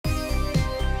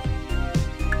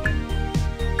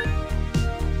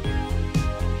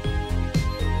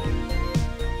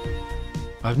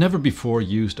I've never before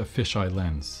used a fisheye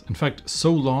lens. In fact,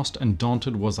 so lost and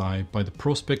daunted was I by the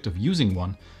prospect of using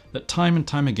one that time and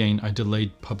time again I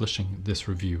delayed publishing this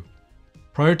review.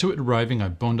 Prior to it arriving, I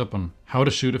boned up on how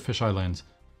to shoot a fisheye lens.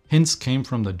 Hints came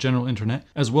from the general internet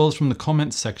as well as from the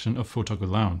comments section of Fauxtaku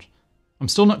Lounge. I'm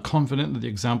still not confident that the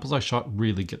examples I shot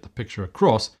really get the picture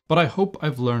across, but I hope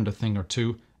I've learned a thing or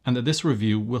two and that this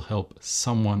review will help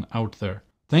someone out there.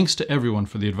 Thanks to everyone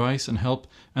for the advice and help,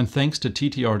 and thanks to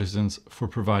TTArtisans for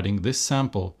providing this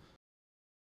sample.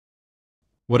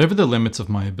 Whatever the limits of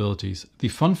my abilities, the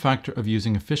fun factor of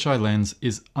using a fisheye lens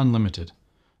is unlimited.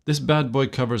 This bad boy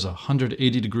covers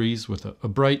 180 degrees with a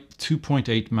bright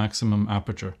 2.8 maximum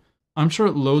aperture. I'm sure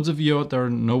loads of you out there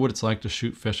know what it's like to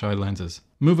shoot fisheye lenses.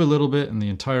 Move a little bit and the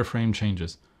entire frame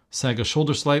changes. Sag a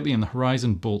shoulder slightly and the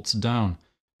horizon bolts down.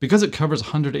 Because it covers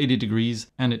 180 degrees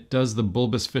and it does the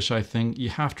bulbous fisheye thing, you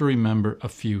have to remember a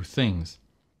few things.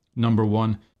 Number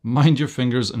 1, mind your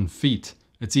fingers and feet.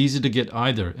 It's easy to get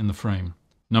either in the frame.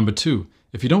 Number 2,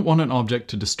 if you don't want an object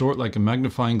to distort like a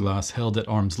magnifying glass held at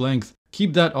arm's length,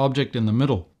 keep that object in the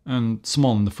middle and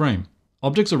small in the frame.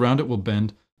 Objects around it will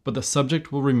bend, but the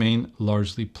subject will remain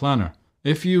largely planar.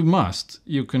 If you must,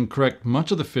 you can correct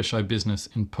much of the fisheye business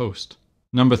in post.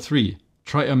 Number 3,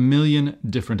 try a million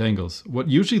different angles. What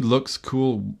usually looks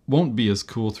cool won't be as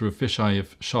cool through a fisheye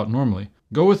if shot normally.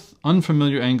 Go with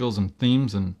unfamiliar angles and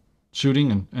themes and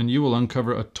shooting and you will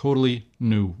uncover a totally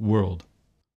new world.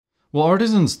 While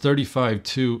Artisan's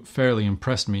 35-2 fairly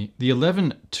impressed me, the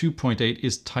 11-2.8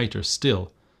 is tighter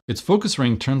still. Its focus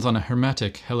ring turns on a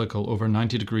hermetic helical over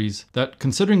 90 degrees that,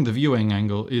 considering the viewing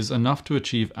angle, is enough to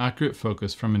achieve accurate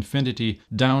focus from infinity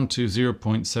down to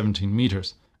 0.17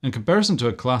 meters. In comparison to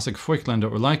a classic Fujifilm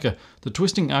or Leica, the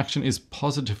twisting action is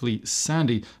positively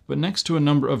sandy, but next to a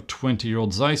number of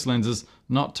 20-year-old Zeiss lenses,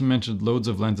 not to mention loads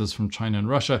of lenses from China and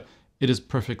Russia, it is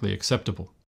perfectly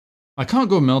acceptable. I can't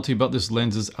go melty about this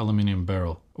lens's aluminium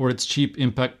barrel, or its cheap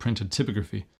impact printed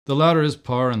typography. The latter is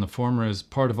par and the former is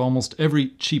part of almost every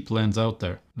cheap lens out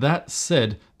there. That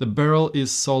said, the barrel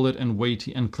is solid and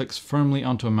weighty and clicks firmly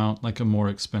onto a mount like a more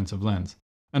expensive lens.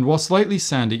 And while slightly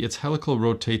sandy, its helical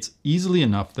rotates easily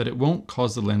enough that it won't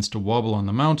cause the lens to wobble on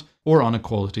the mount or on a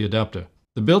quality adapter.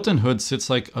 The built-in hood sits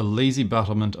like a lazy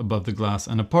battlement above the glass,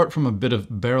 and apart from a bit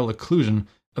of barrel occlusion,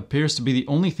 appears to be the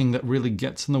only thing that really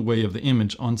gets in the way of the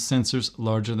image on sensors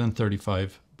larger than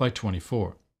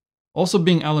 35x24. Also,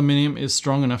 being aluminium is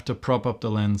strong enough to prop up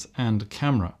the lens and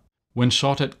camera. When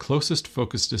shot at closest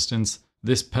focus distance,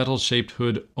 this petal-shaped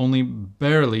hood only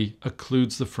barely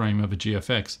occludes the frame of a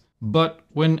GFX. But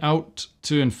when out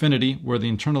to infinity, where the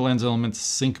internal lens elements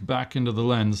sink back into the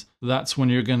lens, that's when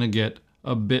you're going to get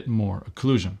a bit more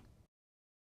occlusion.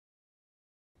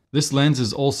 This lens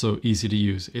is also easy to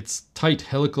use. Its tight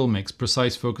helical makes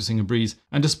precise focusing a breeze,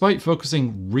 and despite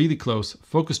focusing really close,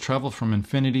 focus travel from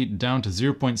infinity down to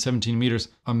 0.17 meters,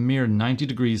 a mere 90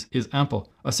 degrees, is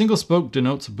ample. A single spoke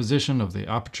denotes a position of the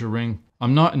aperture ring.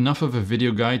 I'm not enough of a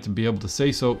video guy to be able to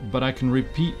say so, but I can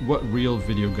repeat what real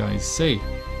video guys say.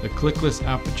 The clickless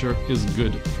aperture is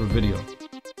good for video.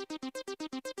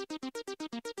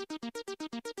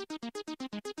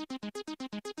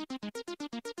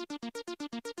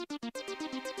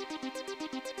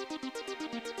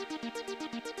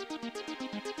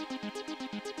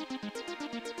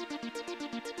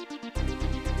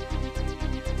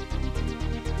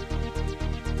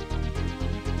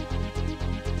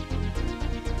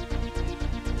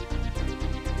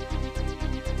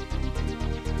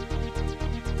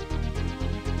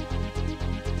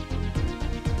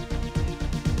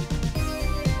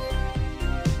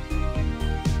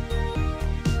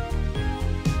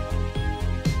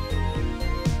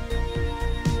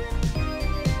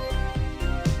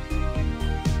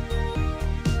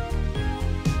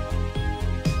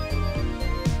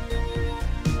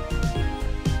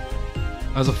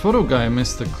 As a photo guy, I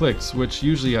miss the clicks, which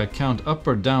usually I count up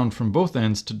or down from both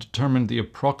ends to determine the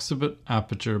approximate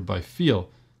aperture by feel.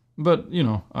 But, you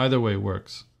know, either way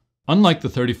works. Unlike the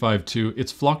 35-2,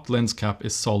 its flocked lens cap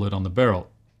is solid on the barrel.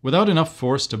 Without enough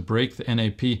force to break the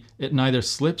NAP, it neither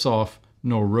slips off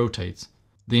nor rotates.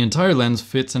 The entire lens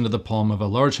fits into the palm of a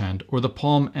large hand, or the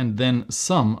palm and then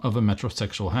some of a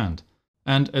metrosexual hand.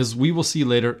 And as we will see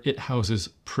later, it houses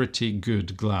pretty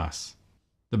good glass.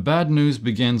 The bad news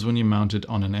begins when you mount it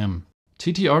on an M.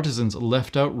 TTArtisans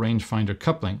left out rangefinder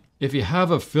coupling. If you have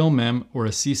a film M or a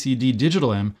CCD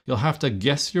digital M, you'll have to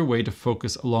guess your way to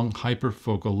focus along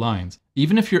hyperfocal lines.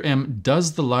 Even if your M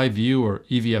does the live view or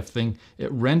EVF thing,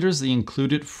 it renders the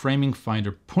included framing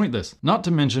finder pointless, not to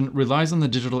mention relies on the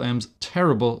digital M's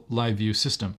terrible live view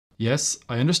system. Yes,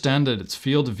 I understand that its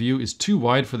field of view is too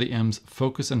wide for the M's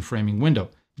focus and framing window.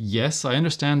 Yes, I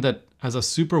understand that as a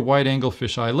super wide-angle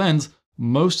fisheye lens,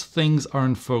 most things are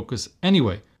in focus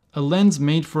anyway. A lens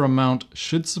made for a mount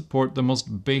should support the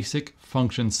most basic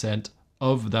function set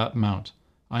of that mount.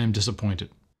 I am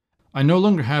disappointed. I no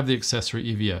longer have the accessory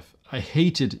EVF. I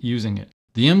hated using it.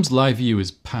 The M's live view is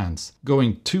pants,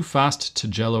 going too fast to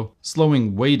jello,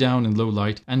 slowing way down in low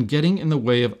light, and getting in the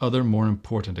way of other more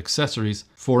important accessories,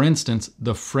 for instance,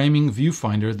 the framing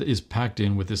viewfinder that is packed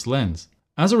in with this lens.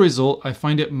 As a result, I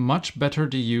find it much better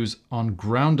to use on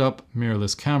ground-up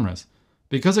mirrorless cameras.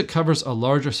 Because it covers a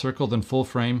larger circle than full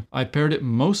frame, I paired it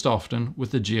most often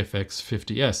with the GFX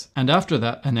 50S, and after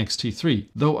that an X-T3,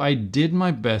 though I did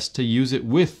my best to use it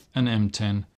with an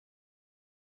M10.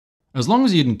 As long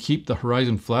as you can keep the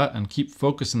horizon flat and keep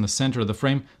focus in the center of the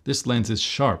frame, this lens is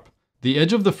sharp. The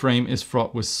edge of the frame is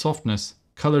fraught with softness,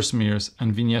 color smears,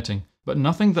 and vignetting, but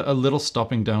nothing that a little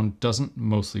stopping down doesn't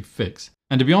mostly fix.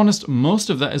 And to be honest, most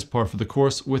of that is par for the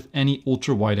course with any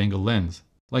ultra-wide-angle lens.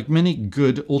 Like many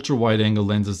good ultra-wide-angle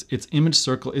lenses, its image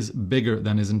circle is bigger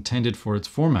than is intended for its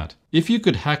format. If you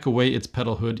could hack away its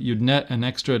petal hood, you'd net an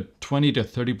extra 20 to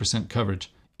 30%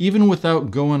 coverage. Even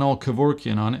without going all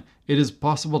Kevorkian on it, it is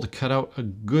possible to cut out a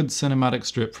good cinematic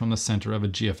strip from the center of a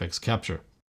GFX capture.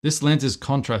 This lens is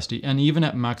contrasty and even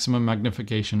at maximum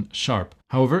magnification, sharp.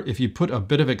 However, if you put a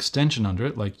bit of extension under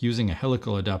it, like using a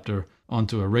helical adapter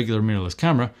onto a regular mirrorless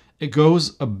camera, it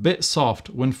goes a bit soft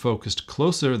when focused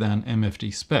closer than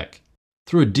MFD spec.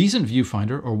 Through a decent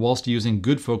viewfinder or whilst using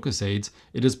good focus aids,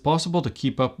 it is possible to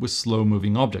keep up with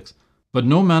slow-moving objects. But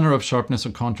no manner of sharpness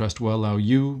or contrast will allow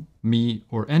you, me,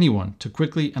 or anyone to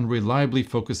quickly and reliably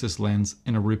focus this lens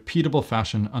in a repeatable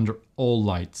fashion under all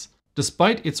lights.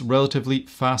 Despite its relatively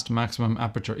fast maximum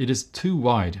aperture, it is too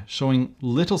wide, showing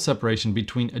little separation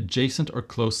between adjacent or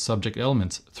close subject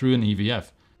elements through an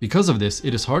EVF. Because of this,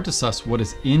 it is hard to suss what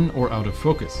is in or out of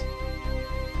focus.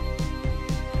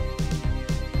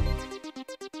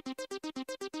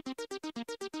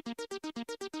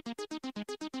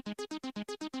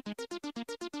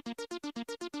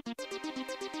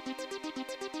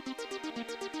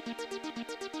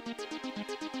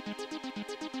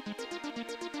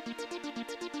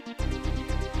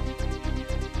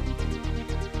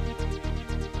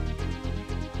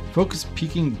 Focus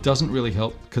peaking doesn't really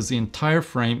help because the entire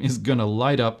frame is gonna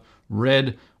light up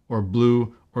red or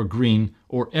blue or green,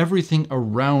 or everything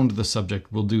around the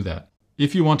subject will do that.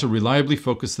 If you want to reliably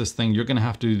focus this thing, you're gonna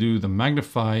have to do the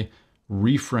magnify,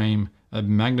 reframe, and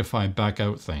magnify back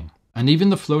out thing. And even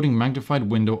the floating magnified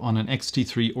window on an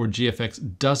X-T3 or GFX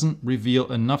doesn't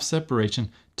reveal enough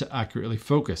separation to accurately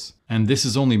focus. And this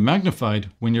is only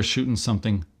magnified when you're shooting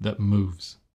something that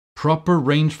moves. Proper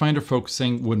rangefinder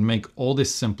focusing would make all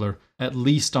this simpler, at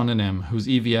least on an M, whose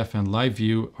EVF and live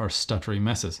view are stuttery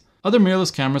messes. Other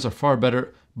mirrorless cameras are far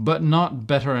better, but not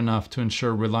better enough to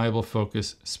ensure reliable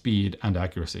focus, speed, and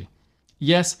accuracy.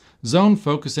 Yes, zone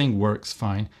focusing works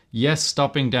fine. Yes,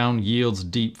 stopping down yields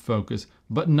deep focus,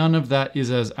 but none of that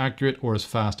is as accurate or as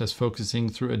fast as focusing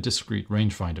through a discrete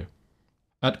rangefinder.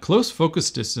 At close focus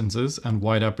distances and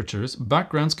wide apertures,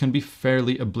 backgrounds can be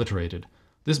fairly obliterated.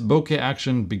 This bokeh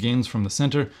action begins from the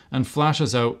center and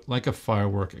flashes out like a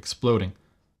firework exploding.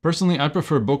 Personally, I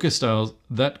prefer bokeh styles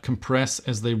that compress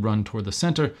as they run toward the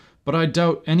center, but I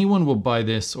doubt anyone will buy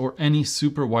this or any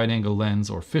super wide-angle lens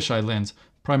or fisheye lens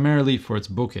primarily for its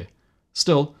bokeh.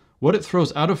 Still, what it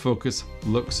throws out of focus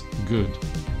looks good.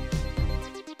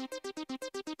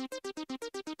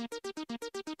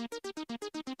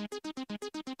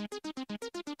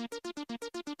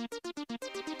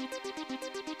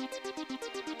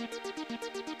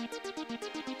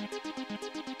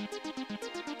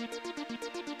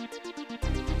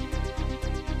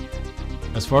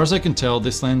 As far as I can tell,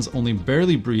 this lens only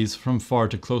barely breathes from far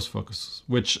to close focus,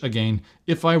 which again,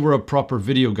 if I were a proper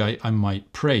video guy, I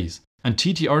might praise. And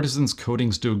TTArtisans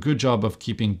coatings do a good job of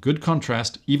keeping good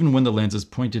contrast even when the lens is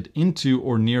pointed into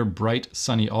or near bright,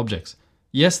 sunny objects.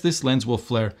 Yes, this lens will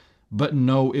flare, but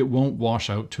no, it won't wash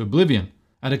out to oblivion.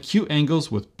 At acute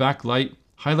angles with backlight,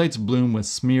 highlights bloom with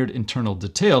smeared internal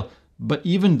detail, but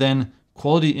even then,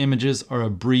 quality images are a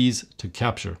breeze to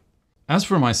capture. As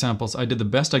for my samples, I did the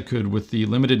best I could with the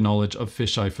limited knowledge of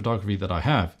fisheye photography that I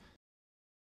have.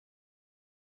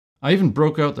 I even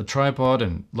broke out the tripod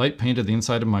and light painted the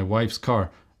inside of my wife's car.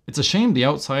 It's a shame the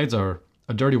outsides are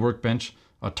a dirty workbench,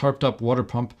 a tarped up water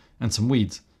pump, and some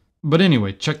weeds. But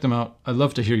anyway, check them out. I'd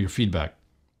love to hear your feedback.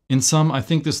 In sum, I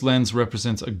think this lens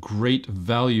represents a great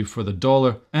value for the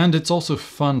dollar, and it's also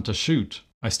fun to shoot.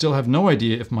 I still have no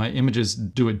idea if my images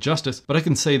do it justice, but I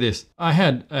can say this: I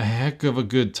had a heck of a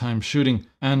good time shooting,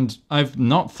 and I've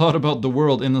not thought about the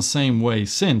world in the same way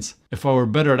since. If I were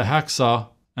better at a hacksaw,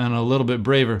 and a little bit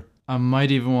braver, I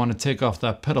might even want to take off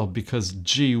that pedal, because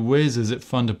gee whiz is it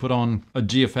fun to put on a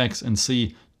GFX and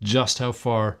see just how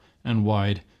far and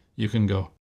wide you can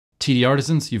go.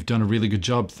 TTArtisans, you've done a really good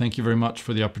job. Thank you very much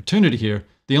for the opportunity here.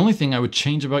 The only thing I would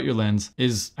change about your lens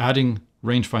is adding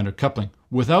rangefinder coupling.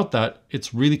 Without that,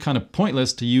 it's really kind of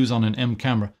pointless to use on an M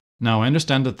camera. Now, I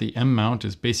understand that the M mount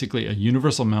is basically a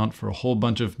universal mount for a whole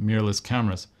bunch of mirrorless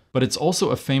cameras, but it's also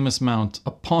a famous mount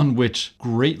upon which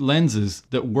great lenses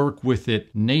that work with it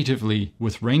natively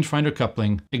with rangefinder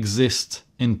coupling exist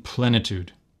in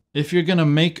plenitude. If you're gonna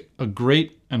make a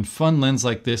great and fun lens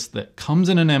like this that comes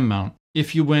in an M mount,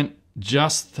 if you went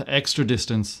just the extra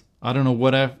distance, I don't know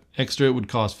what extra it would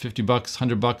cost, 50 bucks,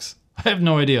 100 bucks, I have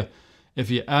no idea. If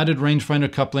you added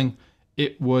rangefinder coupling,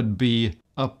 it would be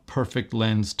a perfect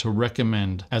lens to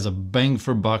recommend as a bang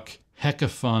for buck, hecka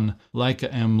fun Leica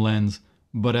M lens.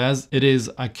 But as it is,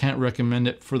 I can't recommend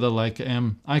it for the Leica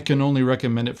M. I can only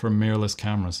recommend it for mirrorless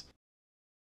cameras.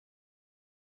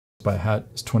 Buy a hat,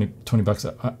 it's 20 bucks,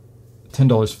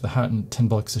 $10 for the hat and 10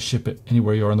 bucks to ship it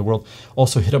anywhere you are in the world.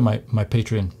 Also hit up my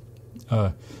Patreon.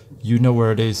 You know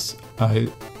where it is. I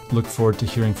look forward to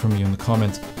hearing from you in the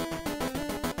comments.